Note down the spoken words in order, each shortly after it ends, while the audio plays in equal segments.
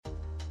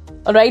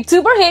Right,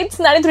 super hits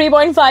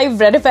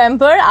 93.5 Red FM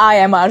पर I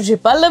am RJ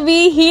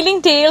Pallavi.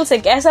 Healing tales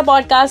एक ऐसा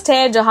podcast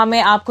है जहां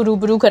मैं आपको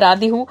रूबरू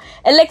कराती हूँ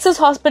एलेक्सिस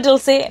हॉस्पिटल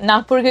से,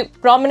 नागपुर के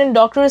प्रोमिनेंट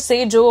डॉक्टर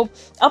से जो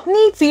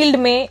अपनी फील्ड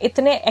में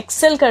इतने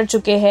एक्सेल कर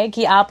चुके हैं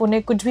कि आप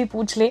उन्हें कुछ भी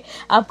पूछ ले,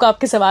 आपको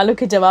आपके सवालों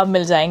के जवाब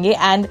मिल जाएंगे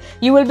and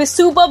you will be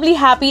सुपरली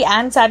happy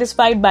and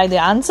satisfied by the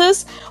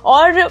answers.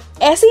 और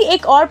ऐसी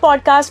एक और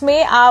पॉडकास्ट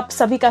में आप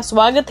सभी का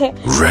स्वागत है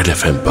रेड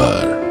एफएम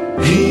पर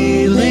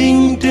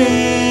healing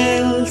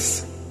tales.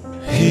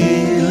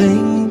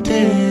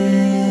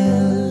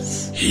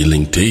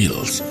 Healing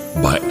Tales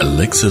by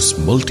Alexis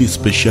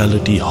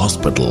Multi-Speciality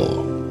Hospital.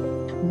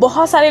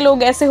 बहुत सारे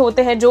लोग ऐसे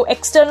होते हैं जो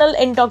एक्सटर्नल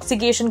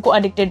इंटॉक्सिकेशन को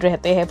एडिक्टेड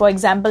रहते हैं। फॉर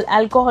एग्जाम्पल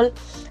अल्कोहल,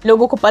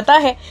 लोगों को पता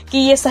है कि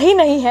ये सही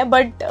नहीं है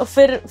बट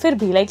फिर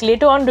भी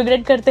लेटर ऑन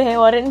रिग्रेट करते हैं।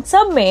 और इन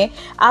सब में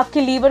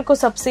आपके लीवर को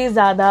सबसे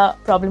ज्यादा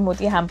प्रॉब्लम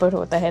होती है, हैम्पर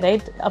होता है,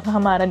 राइट? अब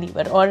हमारा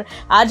लीवर, और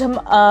आज हम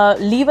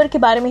लीवर के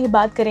बारे में ही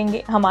बात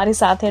करेंगे। हमारे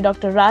साथ है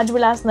doctor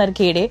Rajvilas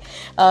Narkhede.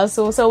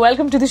 So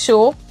welcome to the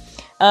show.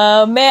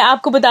 मैं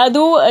आपको बता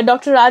दूं,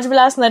 doctor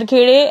Rajvilas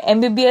Narkhede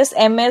MBBS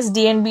MS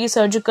DNB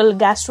surgical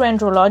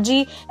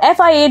gastroenterology,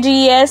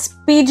 FIAGES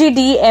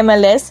PGD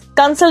MLS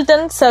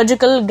consultant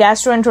surgical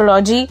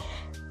gastroenterology,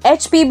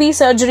 HPB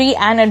surgery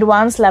and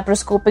advanced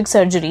laparoscopic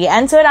surgery.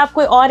 And sir,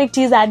 आपको और एक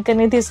चीज ऐड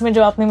करनी थी इसमें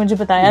जो आपने मुझे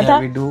बताया था।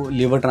 We do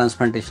liver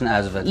transplantation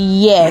as well.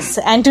 Yes,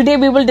 and today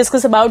we will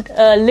discuss about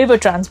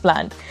liver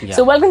transplant. Yeah.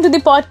 So welcome to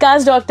the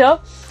podcast, doctor.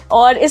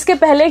 और इसके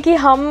पहले कि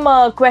हम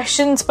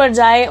क्वेश्चंस पर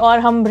जाए और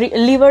हम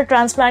लीवर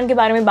ट्रांसप्लांट के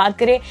बारे में बात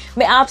करें,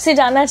 मैं आपसे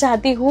जानना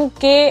चाहती हूँ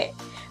कि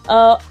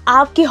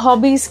आपकी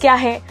हॉबीज क्या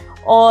है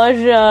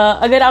और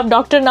अगर आप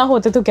डॉक्टर ना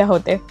होते तो क्या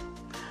होते?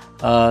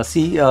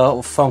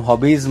 From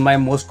hobbies, my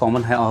most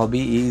common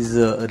hobby is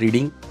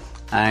reading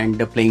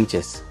and playing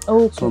chess.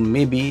 Okay. So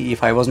maybe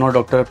if I was not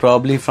a doctor,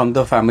 probably from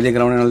the family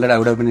ground and all that, I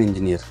would have been an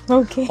engineer.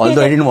 Okay.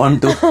 Although I didn't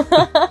want to.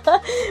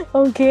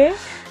 Okay.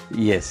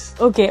 Yes.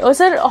 Okay. और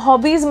sir,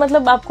 hobbies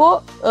मतलब आपको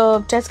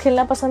chess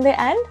खेलना पसंद है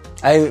and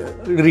I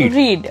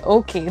read.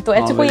 Okay. तो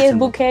ऐसे कोई एक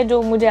बुक है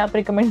जो मुझे आप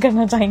रिकमेंड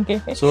करना चाहेंगे?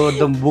 So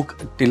the book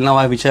till now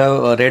which I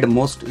have read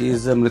most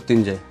is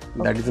Mrityunjay.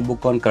 That is a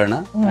book on Karna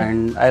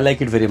and I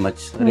like it very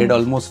much. Read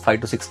almost 5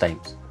 to 6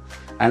 times.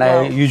 And I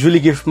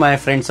usually give my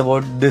friends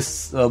about this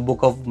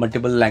book of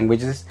multiple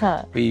languages.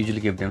 We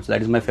usually give them. So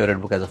that is my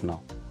favorite book as of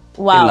now.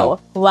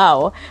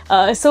 Wow.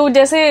 सो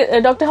जैसे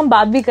doctor हम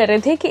बात भी कर रहे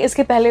थे कि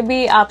इसके पहले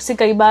भी आपसे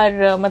कई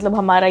बार मतलब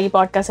हमारा ये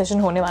पॉडकास्ट सेशन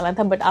होने वाला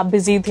था बट आप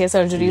बिजी थे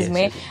सर्जरीज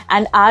में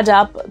एंड आज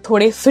आप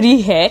थोड़े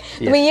फ्री है।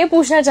 तो मैं ये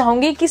पूछना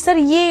चाहूंगी कि सर,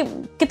 ये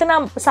कितना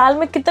साल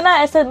में कितना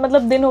ऐसा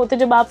मतलब दिन होते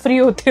जब आप फ्री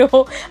होते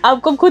हो,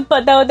 आपको खुद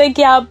पता होता है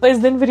कि आप इस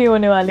दिन फ्री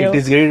होने वाले हो? It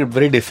is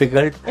very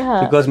difficult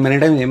because many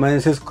times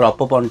emergencies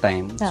crop up on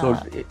time. So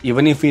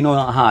even if you know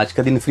हाँ आज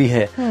का दिन फ्री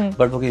है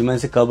but वो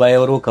emergency कब आए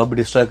और वो कब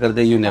डिस्ट्रॉय कर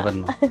दे, you never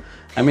know.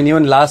 I mean,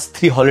 even last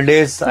 3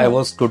 holidays, I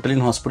was totally in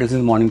hospital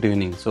since morning to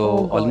evening. So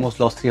almost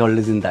lost 3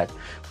 holidays in that.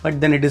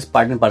 But then it is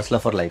part and parcel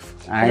of our life.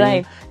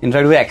 And in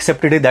fact, we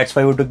accepted it. That's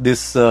why we took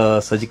this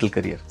surgical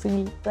career.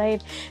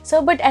 Right.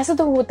 So, but ऐसा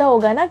तो होता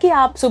होगा ना कि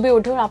आप सुबह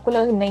उठे और आपको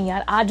लगा नहीं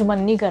यार आज मन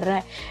नहीं कर रहा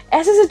है।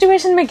 ऐसे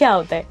सिचुएशन में क्या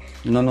होता है?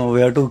 No,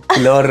 we have to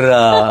kill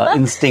our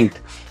instinct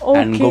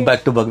and go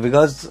back to work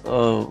because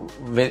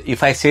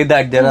if I say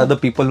that, there are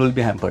other people who will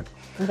be hampered.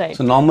 Right.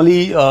 So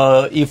normally,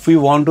 if we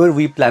want to,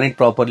 we plan it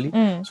properly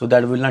so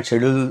that we will not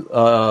schedule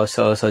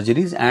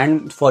surgeries.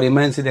 And for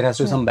emergency, there has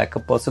to be some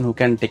backup person who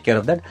can take care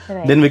of that.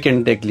 Right. Then we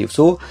can take leave.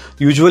 So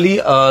usually,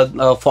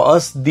 for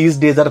us,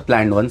 these days are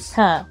planned ones.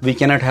 We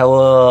cannot have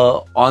a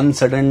on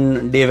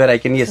sudden day where I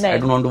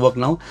don't want to work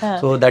now.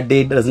 So that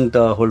day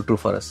doesn't hold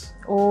true for us.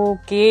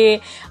 Okay.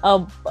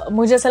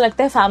 मुझे ऐसा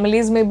लगता है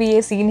families में भी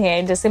ये scene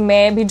है। जैसे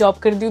मैं भी जॉब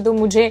करती हूँ तो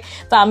मुझे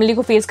फैमिली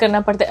को फेस करना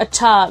पड़ता है।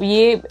 अच्छा,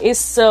 ये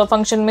इस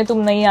फंक्शन में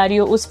तुम नहीं आ रही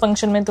हो, उस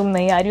फंक्शन में तुम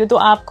नहीं आ रही हो, तो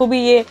आपको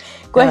भी ये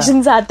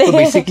क्वेश्चंस आते हैं?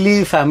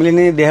 बेसिकली फैमिली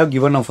ने they have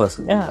given up us,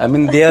 I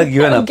mean they have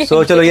given up.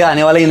 सो चलो ये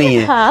आने वाला ही नहीं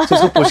है, तो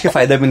इसको पूछ के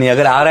फायदा भी नहीं।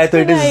 अगर आ रहा है तो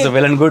it is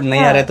well and good,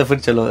 नहीं आ रहा है तो फिर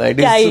चलो it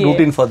is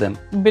routine for them.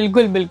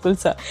 बिल्कुल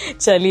सर।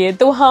 चलिए,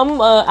 तो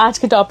हम आज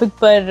के टॉपिक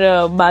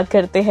पर बात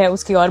करते हैं,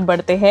 उसकी ओर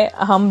बढ़ते हैं।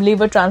 हम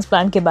लीवर ट्रांसप्लांट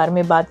के बारे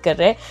में बात कर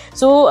रहे हैं।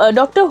 सो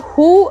डॉक्टर,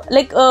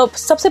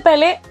 सबसे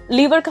पहले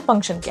लीवर का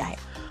फंक्शन क्या है?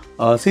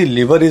 See,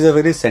 liver is a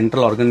very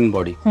central organ in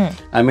body.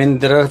 I mean,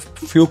 there are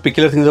few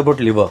peculiar things about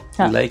liver.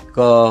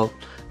 Like,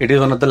 it is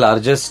one of the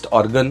largest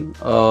organ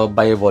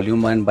by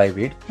volume and by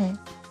weight.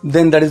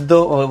 Then that is the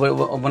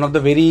one of the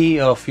very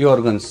few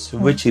organs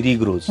which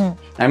regrows.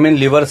 I mean,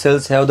 liver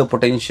cells have the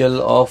potential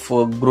of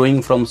growing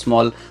from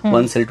small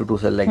 1 cell to 2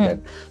 cell like that.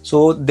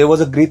 So there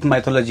was a Greek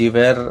mythology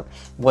where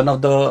one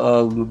of the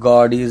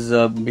god is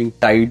being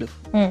tied,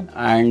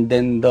 and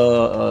then the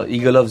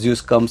eagle of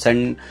Zeus comes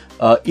and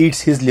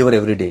eats his liver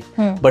every day.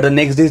 But the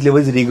next day his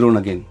liver is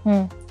regrown again.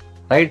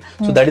 Right?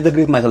 So that is the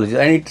Greek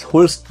mythology, and it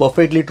holds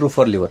perfectly true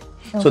for liver.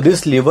 So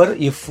this liver,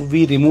 if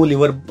we remove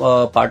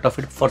liver part of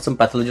it for some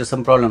pathology,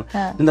 some problem,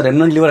 then the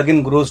remnant liver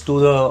again grows to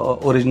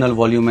the original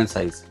volume and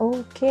size.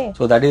 Okay.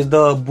 So that is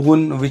the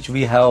boon which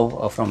we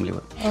have from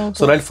liver. Okay.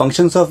 So right,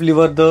 functions of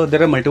liver,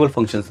 there are multiple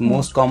functions.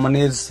 Most common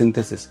is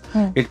synthesis.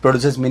 It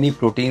produces many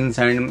proteins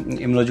and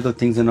immunological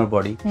things in our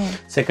body.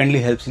 Secondly,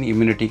 helps in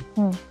immunity.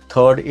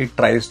 Third, it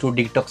tries to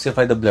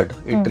detoxify the blood.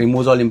 It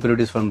removes all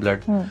impurities from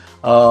blood.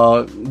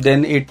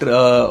 Then it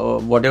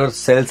whatever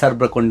cells are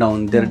broken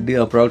down,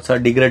 their products are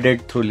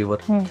degraded through liver.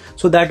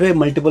 So that way,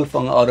 multiple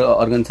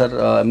organs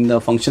are the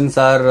functions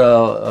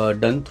are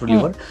done through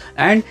liver,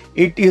 and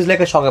it is like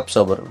a shock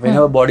absorber.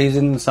 Whenever body is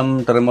in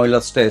some turmoil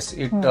or stress,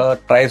 it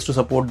tries to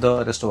support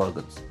the rest of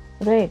organs.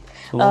 Right.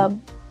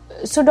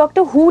 So,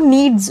 doctor, who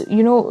needs,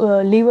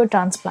 liver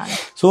transplant?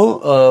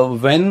 So,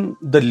 when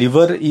the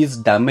liver is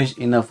damaged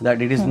enough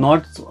that it is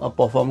not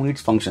performing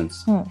its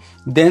functions,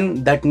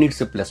 then that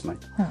needs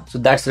replacement. So,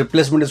 that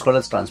replacement is called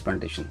as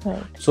transplantation.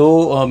 Right.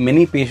 So,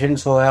 many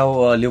patients who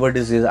have liver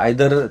disease,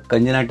 either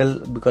congenital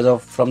because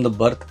of from the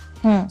birth,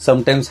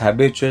 sometimes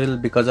habitual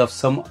because of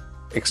some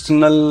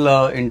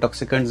external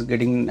intoxicants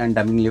getting and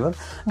damaging liver,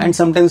 and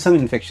sometimes some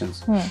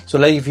infections. So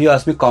like if you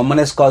ask me,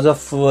 commonest cause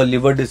of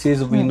liver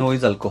disease we know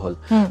is alcohol.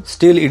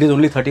 Still it is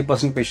only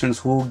 30% patients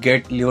who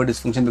get liver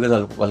dysfunction because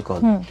of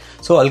alcohol.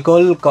 So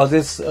alcohol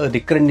causes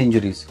recurrent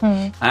injuries,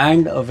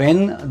 and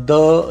when the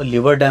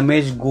liver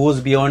damage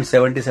goes beyond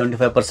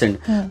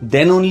 70-75%,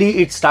 then only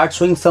it starts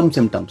showing some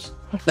symptoms.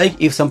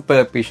 Like if some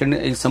person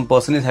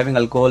is having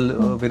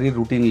alcohol very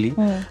routinely,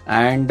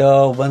 and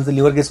once the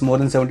liver gets more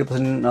than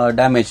 70%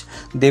 damage,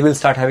 they will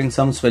start having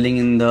some swelling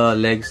in the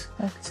legs,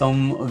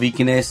 some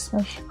weakness,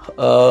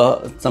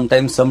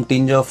 sometimes some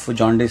tinge of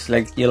jaundice,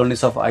 like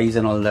yellowness of eyes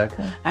and all that.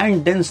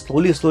 And then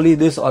slowly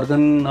this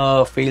organ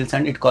fails,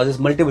 and it causes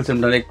multiple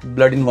symptoms like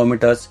blood in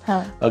vomitus,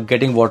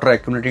 getting water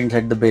accumulating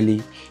inside the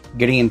belly,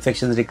 getting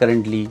infections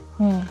recurrently,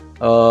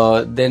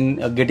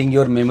 then getting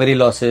your memory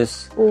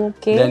losses,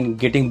 then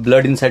getting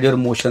blood inside your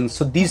motions.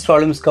 So these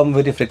problems come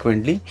very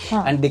frequently,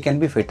 and they can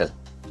be fatal.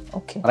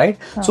 Right?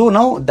 So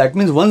now that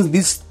means once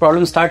this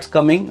problem starts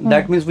coming,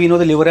 that means we know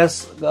the liver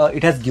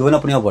has given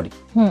up on your body.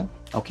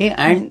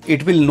 And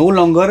it will no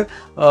longer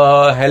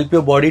help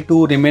your body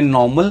to remain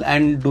normal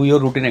and do your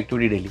routine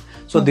activity daily.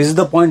 So this is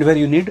the point where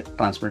you need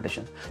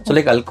transplantation. So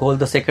like alcohol,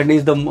 the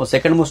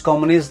second most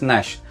common is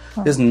NASH.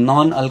 This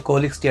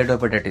non-alcoholic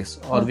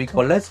steatohepatitis, or we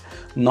call as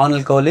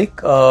non-alcoholic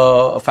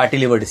fatty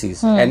liver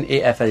disease,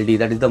 NAFLD.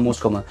 That is the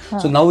most common.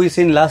 So now we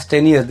see in last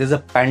 10 years there is a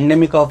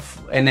pandemic of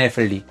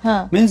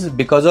NAFLD. Means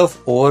because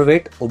of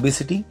overweight,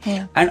 obesity,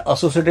 and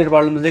associated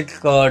problems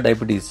like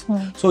diabetes.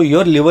 So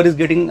your liver is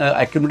getting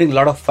accumulating a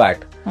lot of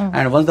fat,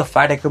 and once the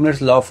fat accumulates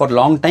for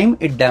long time,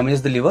 it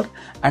damages the liver,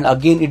 and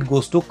again it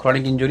goes to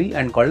chronic injury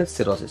and called as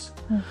cirrhosis.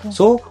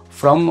 So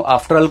from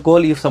after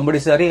alcohol, if somebody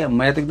says, "अरे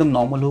मैं तो एकदम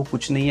normal हूँ,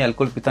 कुछ नहीं है,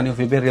 alcohol पीता नहीं हूँ,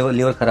 फिर भी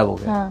liver खराब हो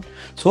गया."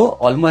 So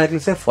almost I can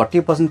say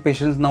 40%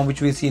 patients now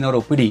which we see in our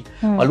OPD,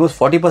 almost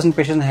 40%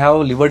 patients have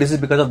liver disease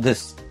because of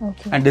this,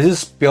 and this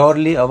is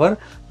purely our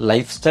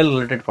lifestyle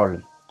related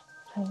problem.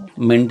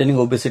 Maintaining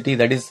obesity,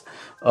 that is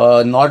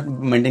not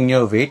maintaining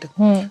your weight,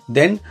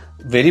 then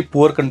very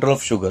poor control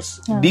of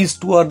sugars. These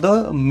two are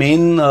the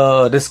main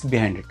risk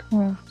behind it.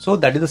 So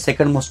that is the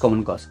second most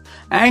common cause,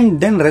 and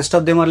then rest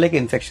of them are like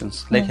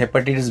infections like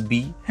hepatitis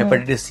B,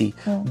 hepatitis C.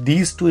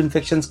 These two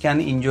infections can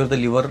injure the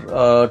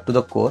liver to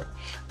the core,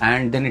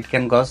 and then it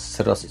can cause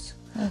cirrhosis.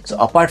 So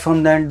apart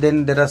from that,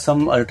 then there are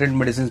some alternate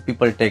medicines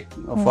people take.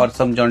 For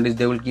some jaundice,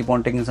 they will keep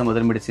on taking some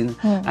other medicines,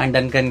 and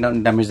then can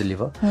damage the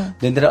liver.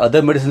 Then there are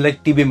other medicines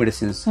like TB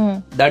medicines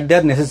that they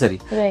are necessary.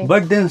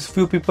 But then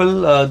few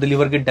people, the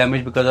liver get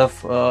damaged because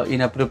of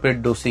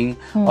inappropriate dosing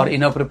or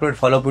inappropriate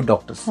follow-up with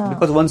doctors.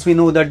 Because once we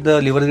know that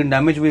the liver is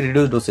damaged, we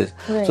reduce doses.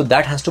 So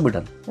that has to be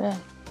done.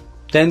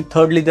 Then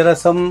thirdly, there are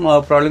some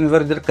problems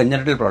where there are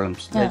congenital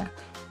problems. Like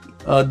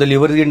the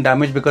liver is getting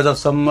damaged because of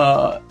some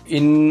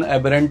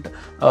inaberrant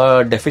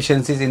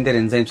deficiencies in their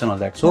enzymes and all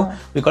that. So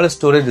we call it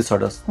storage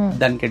disorders,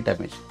 then get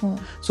damaged.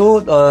 So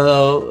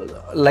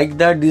like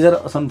that, these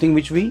are something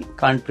which we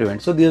can't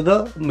prevent. So these are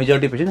the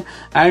majority patients,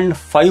 and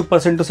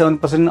 5% to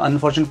 7%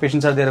 unfortunate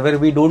patients are there where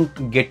we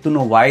don't get to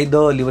know why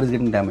the liver is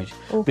getting damaged.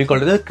 We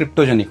call it the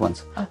cryptogenic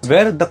ones,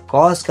 where the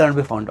cause cannot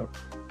be found out.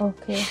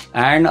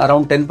 And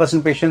around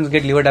 10% patients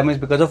get liver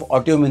damage because of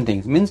autoimmune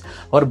things. Means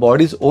our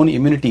body's own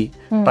immunity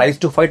tries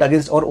to fight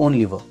against our own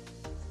liver.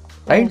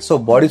 Right? So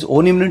body's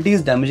own immunity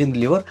is damaging the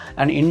liver,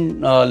 and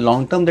in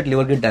long term that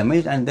liver gets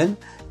damaged, and then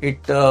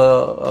it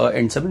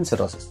ends up in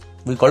cirrhosis.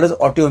 We call it as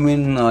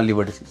autoimmune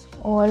liver disease.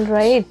 All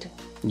right.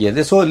 Yeah,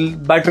 there's so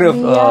battery of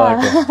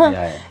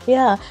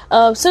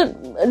so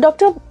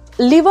doctor,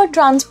 liver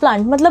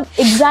transplant मतलब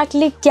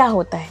exactly क्या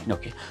होता है?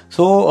 Okay,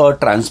 so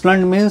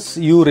transplant means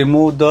you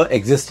remove the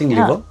existing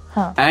liver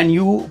and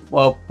you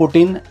put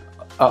in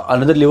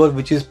another liver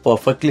which is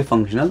perfectly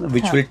functional,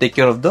 which will take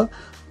care of the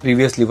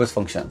previous liver's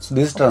function. So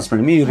this is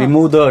transplant. You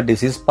remove the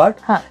diseased part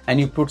and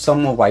you put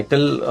some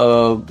vital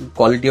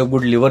quality of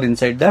good liver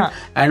inside that,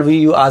 and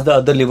you ask the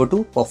other liver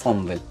to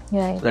perform well.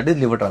 Right. So that is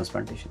liver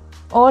transplantation.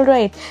 All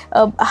right.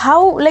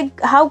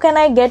 How can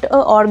I get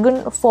an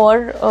organ for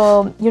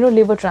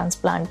liver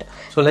transplant?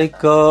 So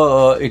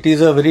it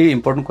is a very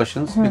important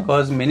question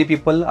because many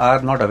people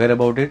are not aware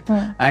about it,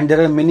 and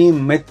there are many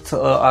myths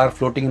are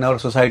floating in our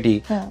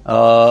society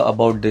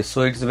about this.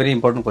 So it's a very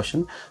important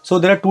question. So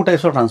there are two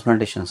types of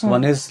transplantations.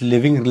 One is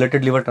living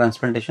related liver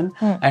transplantation,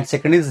 and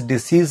second is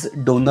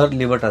deceased donor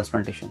liver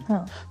transplantation.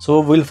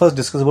 So we'll first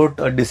discuss about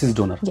a deceased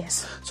donor.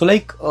 Yes. So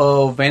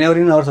whenever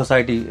in our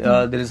society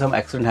there is some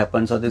accident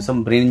happens or there is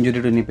some brain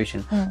injury to any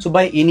patient. So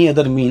by any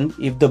other mean,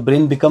 if the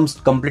brain becomes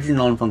completely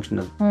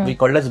non-functional, we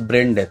call it as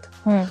brain death.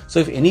 So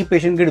if any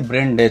patient gets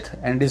brain death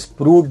and it is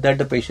proved that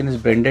the patient is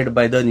brain dead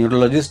by the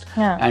neurologist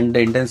and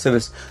the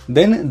intensivist,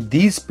 then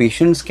these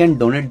patients can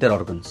donate their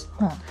organs.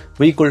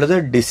 We call it as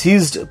a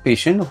deceased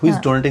patient who is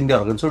donating the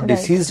organs. So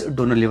deceased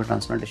donor liver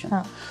transplantation.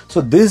 So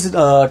this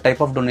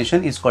type of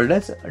donation is called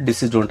as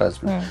deceased donor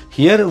transplant.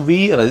 Here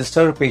we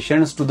register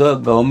patients to the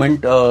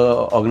government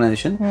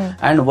organization,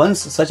 and once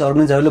such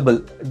organ is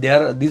available,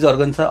 these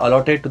organs are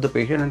allotted to the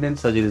patient and then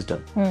surgery is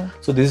done.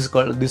 So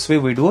this way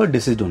we do a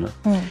deceased donor.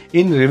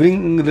 In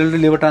living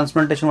liver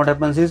transplantation, what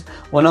happens is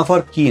one of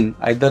our kin,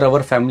 either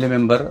our family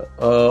member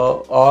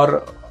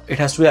or it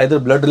has to be either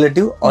blood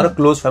relative or a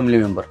close family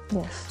member.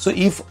 Yes. So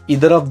if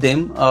either of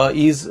them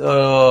is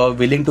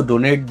willing to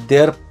donate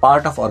their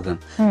part of organ,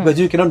 because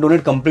you cannot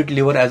donate complete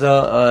liver as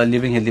a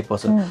living healthy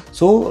person.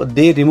 So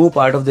they remove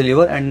part of the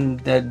liver,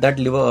 and that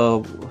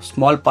liver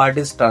small part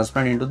is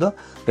transplanted into the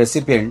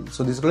recipient.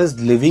 So this is called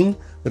as living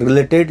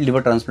related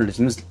liver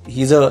transplantation. Means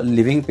he's a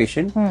living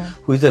patient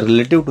who is a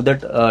relative to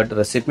that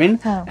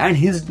recipient, and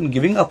he's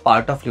giving a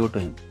part of liver to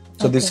him.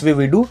 So this way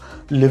we do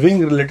living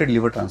related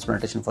liver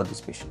transplantation for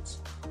these patients.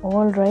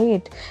 All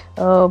right.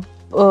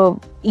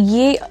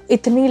 ये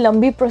इतनी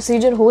लंबी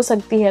procedure हो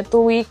सकती है,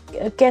 तो ये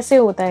कैसे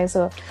होता है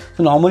sir?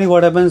 So normally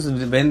what happens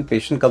when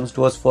patient comes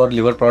to us for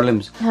liver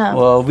problems,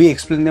 we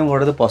explain them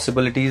what are the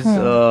possibilities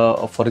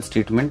for its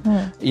treatment.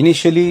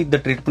 Initially the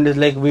treatment is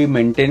like we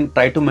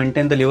try to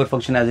maintain the liver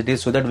function as it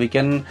is so that we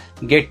can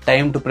get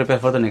time to prepare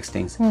for the next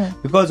things.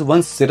 Because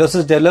once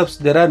cirrhosis develops,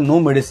 there are no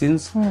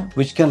medicines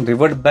which can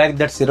revert back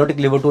that cirrhotic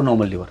liver to a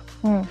normal liver.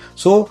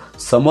 So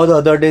some or the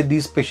other day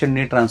these patients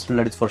need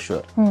transplant, that is for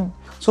sure.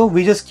 So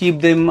we just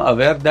keep them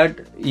aware that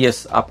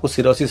yes, आपको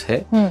cirrhosis है,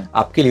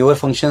 आपके liver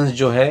functions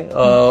जो है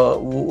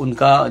वो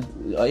उनका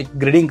एक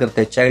grading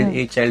करते हैं, child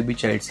A, child B,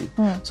 child C.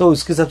 So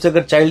उसके सबसे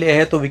अगर चाइल्ड ए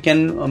है तो we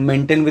can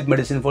maintain with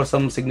medicine for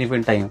some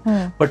significant time,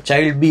 but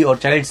child B और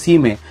चाइल्ड सी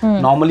में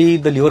normally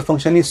the liver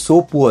function is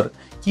so poor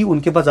कि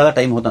उनके पास ज्यादा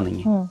टाइम होता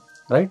नहीं है.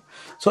 राइट.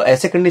 सो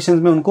ऐसे कंडीशंस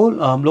में उनको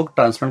हम लोग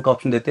ट्रांसप्लांट का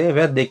ऑप्शन देते हैं,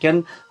 where they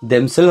can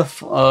themselves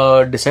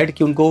decide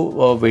कि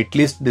उनको वेट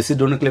लिस्ट डिसीज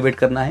डोनर के लिए वेट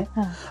करना है.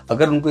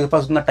 अगर उनके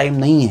पास उतना टाइम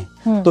नहीं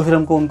है तो फिर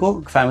हमको उनको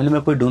फैमिली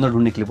में कोई डोनर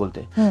ढूंढने के लिए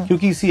बोलते हैं.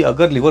 क्योंकि इसी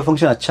अगर लिवर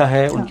फंक्शन अच्छा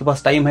है, उनके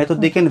पास टाइम है, तो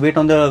they can wait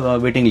on the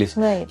waiting list.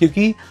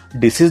 क्योंकि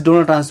डिसीज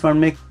डोनर ट्रांसप्लांट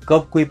में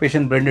कब कोई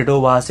पेशेंट ब्रेन डेड हो,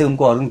 वहां से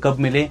उनको ऑर्गन कब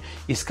मिले,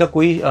 इसका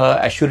कोई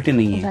एश्योरिटी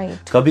नहीं है.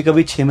 कभी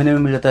कभी 6 महीने में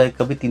मिल जाता है,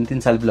 कभी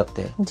 3-3 साल भी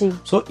लगते हैं.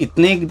 सो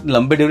इतने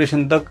लंबे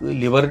ड्यूरेशन तक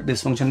लिवर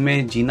डिसफंक्शन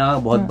में जीना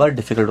बहुत बार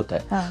डिफिकल्ट होता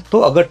है. तो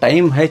अगर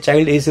टाइम है,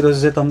 चाइल्ड ए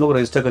सिरोसिस है, तो हम लोग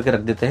रजिस्टर करके रख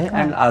देते हैं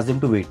and ask them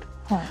to wait.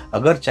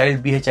 अगर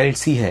चाइल्ड बी है, चाइल्ड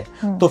सी है,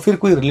 तो फिर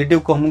कोई रिलेटिव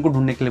को हम उनको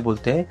ढूंढने के लिए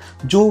बोलते हैं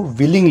जो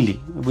willingly,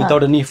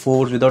 without any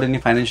force, without any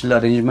financial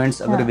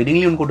arrangements, अगर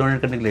विलिंगली उनको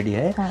डोनेट करने के लिए रेडी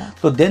है,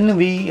 तो then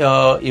we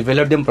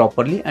evaluate them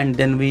properly and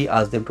then we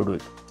ask them to do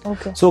it.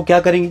 सो क्या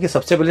करेंगे कि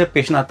सबसे पहले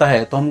पेशेंट आता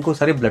है तो हमको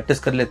सारे ब्लड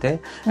टेस्ट कर लेते हैं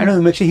and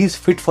we make sure he is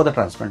fit for the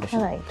transplantation.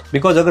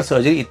 Because अगर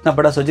सर्जरी इतना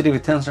बड़ा सर्जरी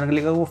विथ करने के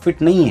लिए वो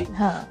फिट नहीं है,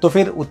 तो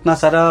फिर उतना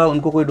सारा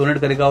उनको कोई डोनेट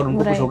करेगा और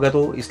उनको कुछ हो गया,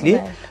 तो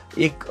इसलिए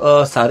एक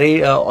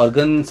सारे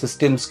ऑर्गन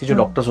सिस्टम्स के जो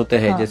डॉक्टर्स होते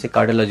हैं, जैसे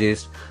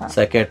cardiologist,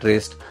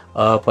 psychiatrist,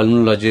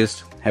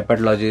 pulmonologist,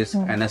 hepatologist,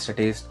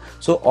 anesthetist.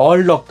 So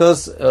all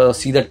doctors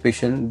see that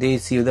patient. They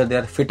see whether they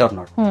are fit or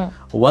not.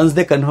 Once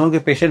they confirm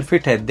the patient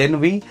fit hai, then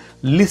we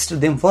list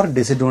them for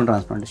deceased donor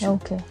transplantation.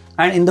 Okay.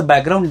 And in the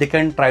background, they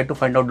can try to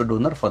find out the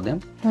donor for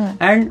them.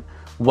 And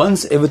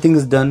once everything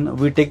is done,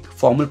 we take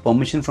formal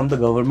permission from the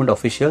government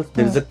officials.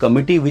 There is a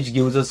committee which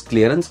gives us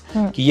clearance.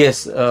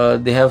 Yes,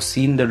 they have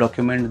seen the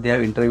document, they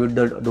have interviewed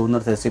the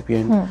donor's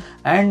recipient,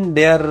 and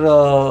they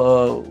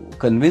are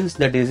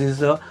convinced that this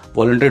is a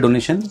voluntary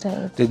donation.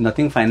 There is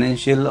nothing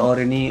financial or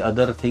any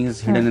other things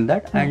hidden in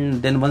that.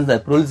 And then once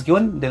the approval is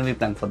given, then we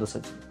plan for the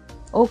surgery.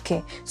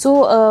 Okay. So,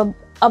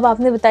 अब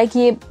आपने बताया कि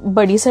ये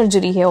बड़ी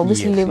surgery है,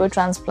 obviously liver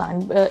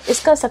transplant.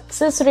 इसका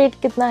success rate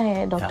कितना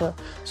है doctor?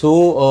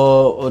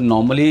 So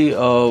normally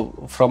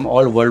from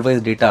all world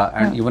wise data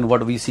and even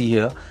what we see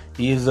here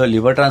is the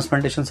liver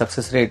transplantation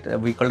success rate.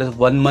 We call it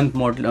 1 month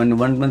model,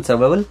 1 month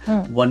survival,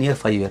 1 year,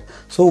 5 year.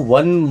 So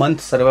 1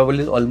 month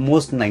survival is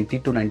almost 90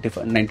 to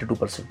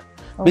 92%.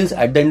 Means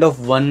at the end of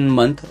 1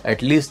 month,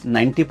 at least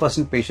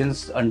 90%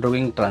 patients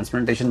undergoing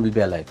transplantation will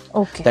be alive.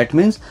 That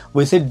means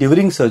we say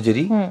during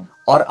surgery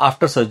or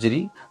after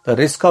surgery, the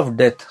risk of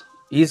death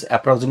is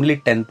approximately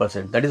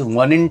 10%. That is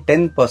 1 in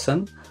 10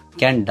 person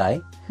can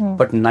die,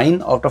 but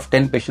 9 out of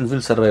 10 patients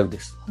will survive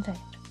this. Right.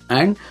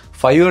 And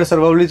 5-year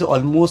survival is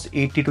almost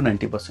 80 to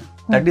 90%.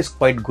 That is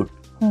quite good.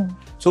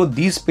 So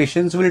these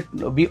patients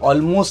will be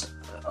almost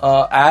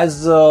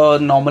as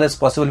normal as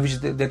possible, which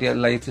their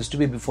life used to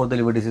be before the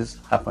liver disease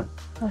happened.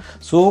 Okay.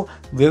 So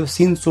we have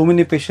seen so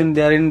many patients,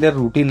 they are in their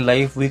routine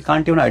life. We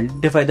can't even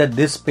identify that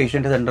this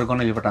patient has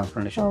undergone a liver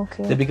transplantation.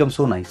 Okay. They become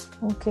so nice.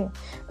 Okay.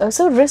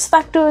 So risk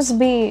factors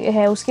भी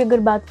है उसकी अगर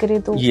बात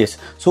करें तो. Yes.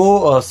 So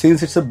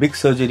since it's a big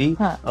surgery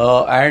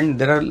and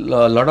there are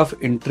a lot of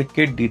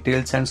intricate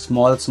details and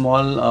small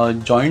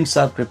joints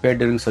are prepared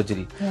during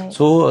surgery. Right.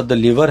 So the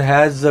liver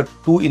has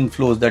 2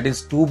 inflows, that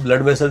is 2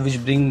 blood vessels which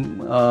bring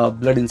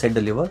blood inside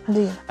the liver,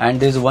 and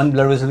there is 1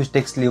 blood vessel which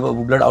takes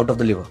blood out of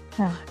the liver,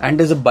 and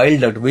there is a bile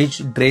duct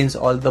which drains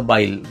all the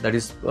bile that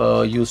is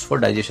used for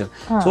digestion.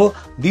 So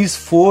these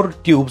 4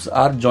 tubes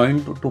are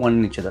joined to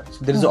one each other.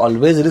 So there is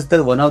always risk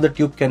that one of the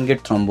tube can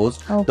get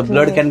thrombosed, the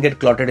blood can get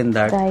clotted in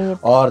that,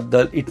 or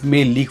it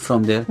may leak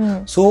from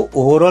there. So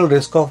overall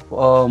risk of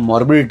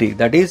morbidity,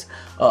 that is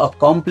a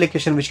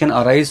complication which can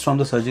arise from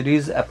the surgery,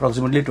 is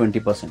approximately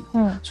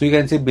 20%. So you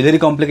can say biliary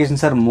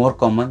complications are more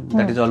common,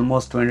 that is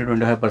almost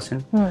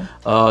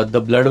 20-25%.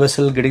 The blood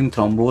vessel getting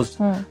thrombosed,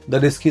 the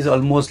risk is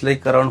almost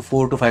like around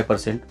 4 to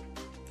 5%.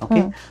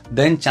 Okay.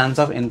 Then chance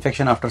of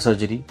infection after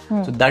surgery,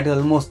 so that is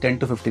almost 10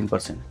 to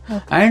 15%.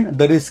 And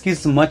the risk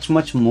is much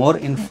more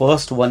in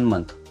first 1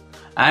 month.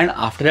 And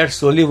after that,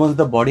 slowly once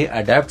the body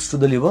adapts to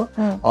the liver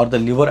or the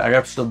liver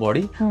adapts to the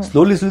body,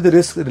 slowly the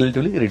risk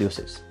relatively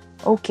reduces.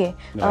 Okay.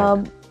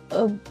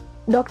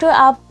 Doctor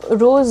आप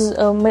रोज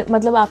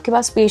मतलब आपके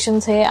पास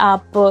patients है,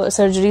 आप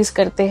surgeries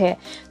करते हैं,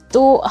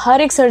 तो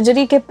हर एक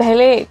surgery के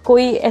पहले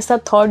कोई ऐसा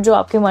थॉट जो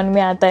आपके मन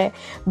में आता है,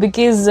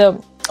 बिकॉज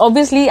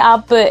ऑब्वियसली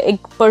आप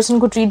एक पर्सन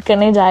को ट्रीट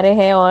करने जा रहे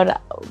हैं और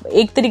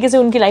एक तरीके से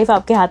उनकी लाइफ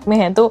आपके हाथ में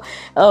है, तो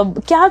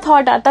क्या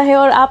थॉट आता है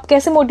और आप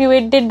कैसे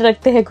मोटिवेटेड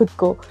रखते हैं खुद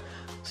को?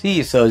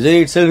 See,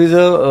 surgery itself is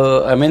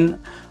I mean,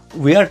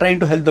 we are trying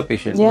to help the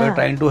patient. We are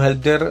trying to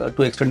help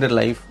to extend their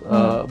life,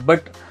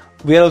 but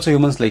we are also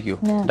humans like you,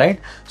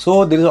 right?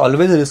 So there is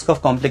always a risk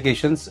of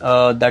complications,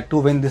 that too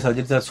when the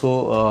surgeries are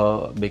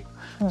so big.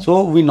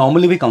 So we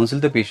normally counsel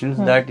the patients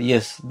that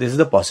yes, this is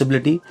the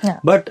possibility,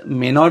 but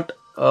may not.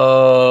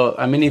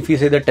 I mean, if you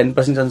say that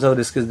 10% chance of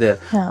risk is there,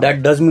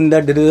 that does mean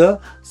that there is a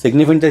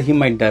significant that he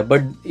might die,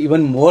 but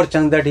even more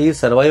chance that he will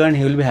survive and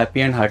he will be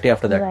happy and hearty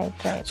after that.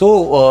 Right.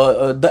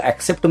 So the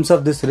acceptance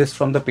of this risk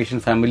from the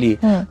patient family,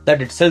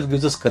 that itself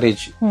gives us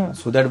courage,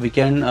 so that we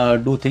can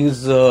do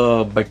things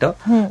better,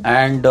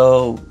 and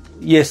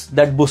yes,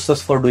 that boosts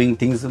us for doing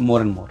things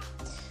more and more.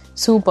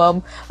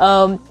 Superb.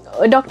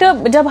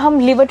 Doctor, जब हम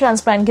liver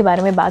transplant के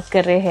बारे में बात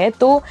कर रहे हैं,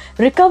 तो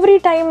रिकवरी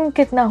टाइम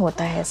कितना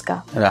होता है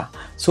इसका?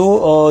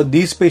 So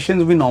these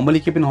patients we normally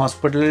keep in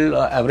hospital,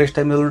 average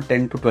time is around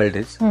 10 to 12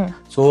 days.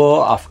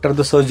 So after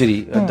the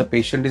surgery, the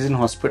patient is in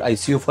hospital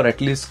ICU for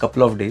at least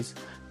couple of days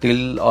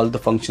till all the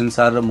functions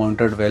are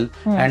monitored well,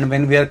 and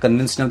when we are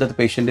convinced now that the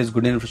patient is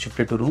good enough to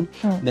shift it to room,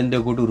 then they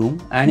go to room,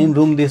 and in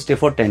room they stay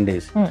for 10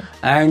 days,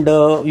 and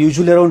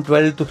usually around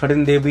 12 to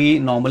 13 days we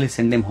normally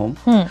send them home.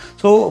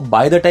 So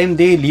by the time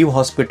they leave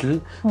hospital,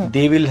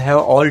 they will have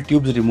all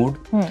tubes removed,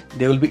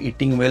 they will be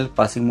eating well,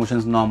 passing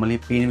motions normally,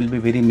 pain will be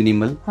very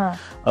minimal,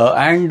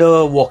 and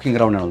walking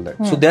around and all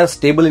that. So they are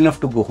stable enough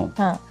to go home.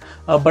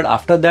 But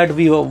after that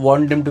we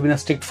want them to be in a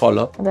strict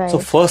follow-up. So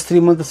first 3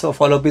 months of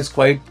follow-up is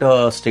quite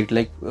strict,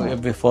 like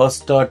the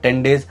first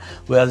 10 days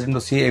we ask them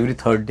to see every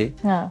 3rd day.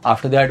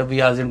 After that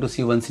we ask them to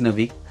see once in a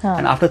week,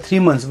 and after 3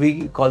 months we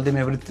call them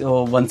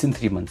once in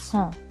 3 months.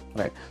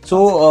 Right.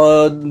 So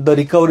the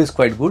recovery is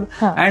quite good,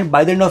 and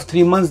by the end of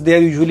 3 months they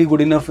are usually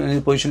good enough in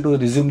a position to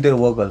resume their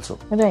work also.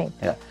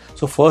 Right. Yeah.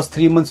 So first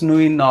 3 months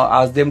we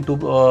ask them to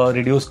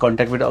reduce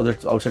contact with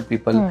outside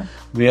people,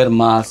 wear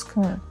mask,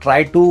 try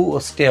to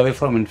stay away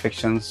from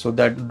infections, so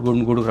that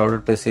don't go to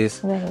crowded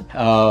places,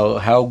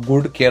 have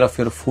good care of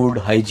your food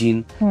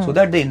hygiene, so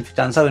that the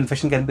chance of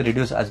infection can be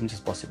reduced as much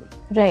as possible.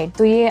 Right.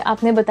 तो ये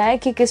आपने बताया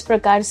कि किस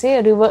प्रकार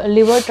से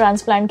liver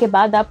transplant के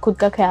बाद आप खुद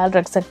का ख्याल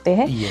रख सकते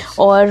हैं,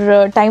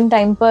 और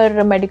टाइम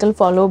पर मेडिकल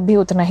फॉलो भी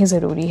उतना ही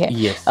जरूरी है.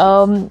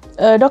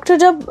 डॉक्टर,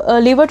 जब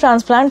लिवर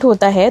ट्रांसप्लांट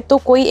होता है तो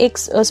कोई एक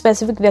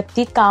स्पेसिफिक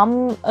व्यक्ति काम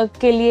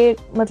के लिए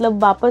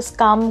मतलब वापस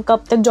काम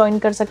कब तक ज्वाइन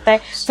कर सकता है,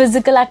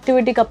 फिजिकल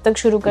एक्टिविटी कब तक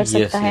शुरू कर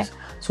सकता है?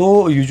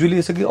 So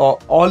usually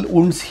all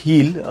wounds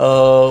heal,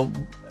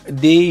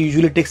 they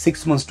usually take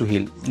 6 months to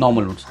heal,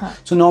 normal wounds.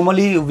 So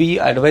normally we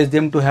advise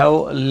them to have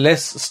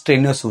less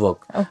strenuous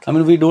work. I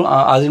mean, we don't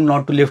ask them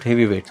not to lift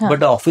heavy weights,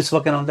 but the office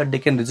work and all that they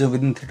can resume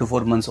within 3 to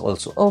 4 months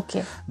also.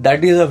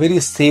 That is a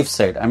very safe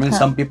side. I mean,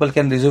 some people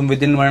can resume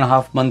within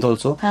 1.5 months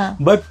also,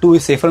 but to be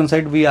safer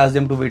side, we ask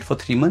them to wait for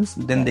 3 months,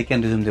 then they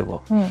can resume their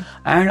work.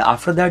 And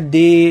after that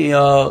they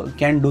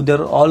can do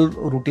their all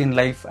routine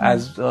life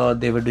as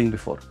they were doing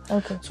before.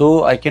 So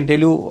I can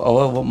tell you,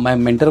 my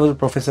mentor was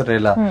Professor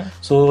Rela.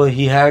 So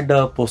he had had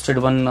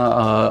posted one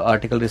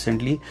article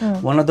recently.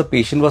 One of the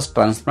patient was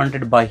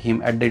transplanted by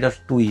him at the age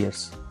of 2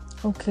 years.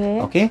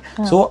 Okay.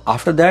 So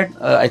after that,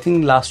 I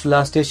think last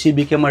year she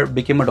became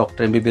a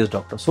doctor, MBBS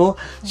doctor. So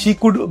she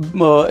could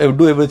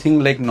do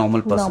everything like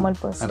normal person.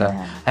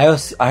 Yeah.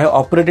 I have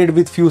operated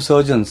with few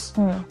surgeons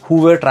who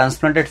were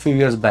transplanted few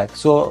years back.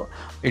 So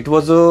it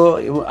was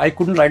I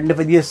couldn't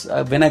identify. Yes,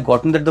 when I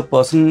gotten that the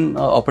person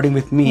operating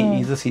with me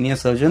is a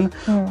senior surgeon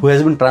who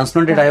has been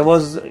transplanted, I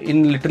was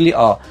in literally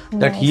awe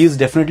that he is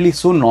definitely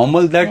so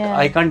normal that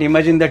I can't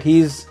imagine that he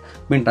is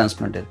been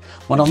transplanted.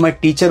 One of my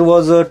teacher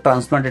was a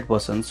transplanted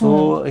person,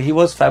 so he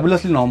was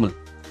fabulously normal.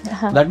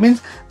 That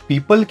means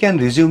people can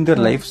resume their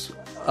lives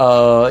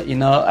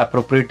in a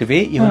appropriate way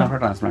even after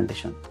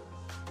transplantation.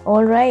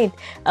 All right.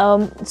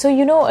 So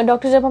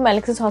doctor जब हम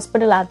Alexis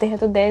hospital आते हैं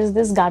तो there is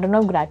this garden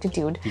of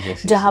gratitude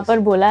जहाँ पर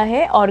बोला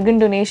है organ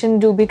donation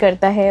जो भी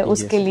करता है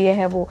उसके लिए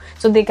है वो,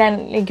 सो दे कैन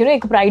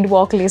एक प्राइड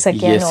वॉक ले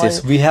सके.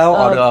 Yes, we have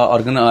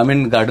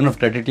garden of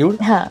gratitude,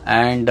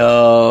 and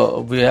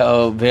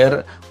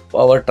where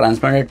our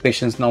transplanted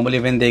patients normally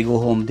when they go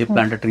home they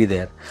plant a tree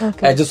there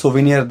as a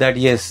souvenir that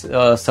yes,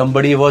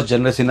 somebody was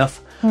generous enough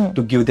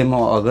to give them an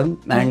organ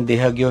and they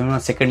have given a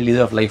second lease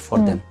of life for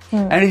them,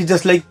 and it's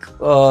just like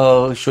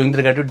showing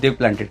their gratitude they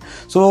planted.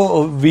 So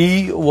we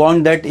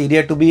want that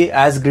area to be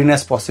as green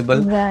as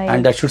possible,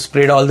 and that should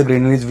spread all the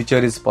greeneries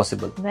whichever is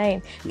possible. Right.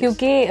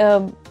 क्योंकि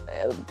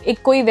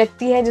एक कोई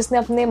व्यक्ति है जिसने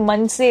अपने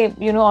मन से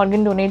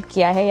organ donate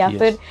किया है या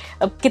फिर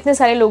कितने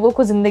सारे लोगों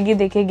को जिंदगी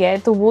देके गया है,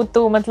 तो वो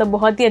तो मतलब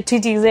बहुत ही अच्छी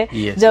चीज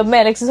है. जब मैं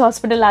एलेक्सिस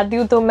हॉस्पिटल आती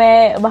हूँ तो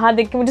मैं वहां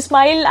देख के मुझे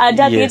स्माइल आ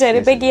जाती है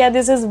चेहरे पे कि यार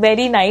this is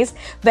very nice,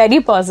 very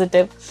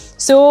positive.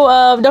 So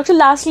doctor,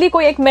 lastly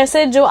कोई एक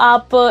मैसेज जो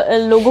आप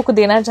लोगों को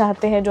देना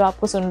चाहते हैं जो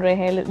आपको सुन रहे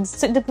हैं,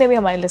 जितने भी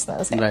हमारे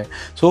लिसनर्स हैं. Right.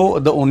 So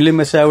the only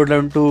message I would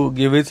like to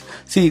give is,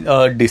 see,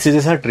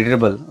 diseases are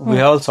treatable. We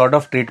have all sort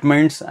of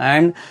treatments,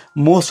 and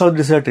most of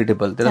diseases are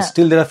treatable.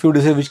 There are few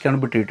diseases which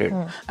cannot be treated,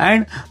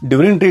 and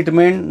during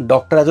treatment,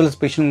 doctor as well as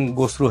patient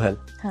goes through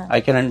hell. I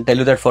can tell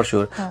you that for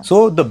sure.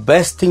 So the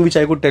best thing which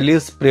I could tell you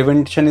is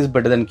prevention is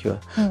better than cure.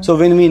 So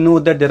when we know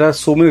that there are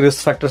so many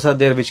risk factors are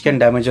there which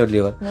can damage your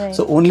liver,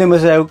 so only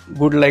message I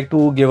would like to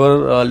give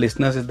our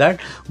listeners is that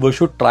we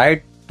should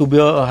try to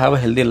have a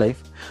healthy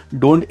life.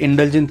 Don't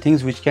indulge in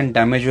things which can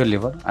damage your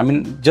liver. I mean,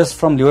 just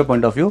from liver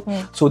point of view,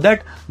 so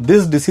that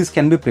this disease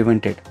can be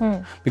prevented.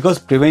 Because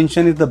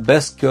prevention is the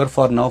best cure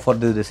for now for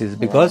this disease.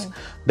 Because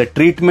the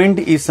treatment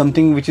is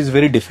something which is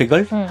very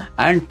difficult,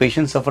 and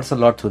patient suffers a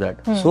lot through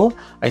that. So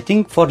I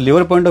think for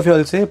liver point of view,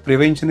 I'll say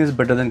prevention is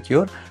better than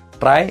cure.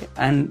 Try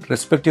and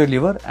respect your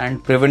liver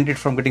and prevent it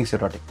from getting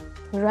cirrhotic.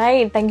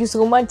 Right, thank you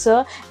so much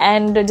sir.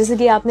 And जैसे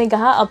कि आपने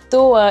कहा, अब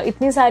तो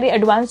इतनी सारी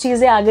advance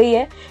चीजें आ गई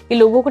है कि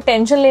लोगों को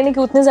टेंशन लेने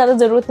की उतनी ज्यादा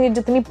जरूरत नहीं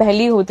जितनी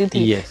पहली होती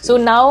थी. सो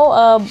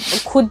नाउ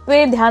खुद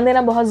पे ध्यान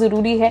देना बहुत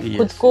जरूरी है,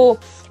 खुद को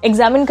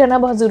एग्जामिन करना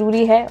बहुत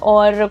जरूरी है,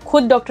 और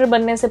खुद डॉक्टर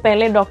बनने से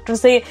पहले डॉक्टर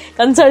से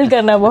कंसल्ट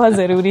करना बहुत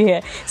जरूरी है.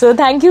 So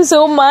thank you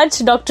so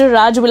much doctor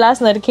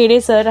Rajvilas Narkhede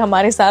sir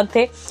हमारे साथ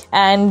थे,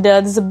 and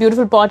this is a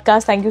beautiful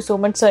podcast. Thank you so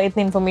much sir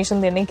इतनी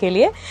इन्फॉर्मेशन देने के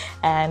लिए.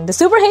 And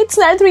super hits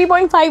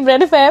 93.5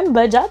 Red FM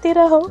बजाते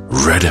रहो.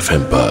 रेड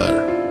एफएम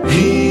पर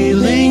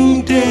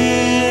healing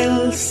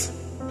tales,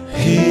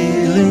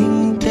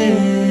 healing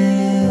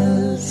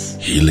tales,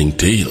 healing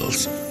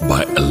tales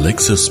by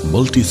Alexis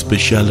Multi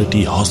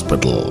Speciality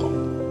Hospital.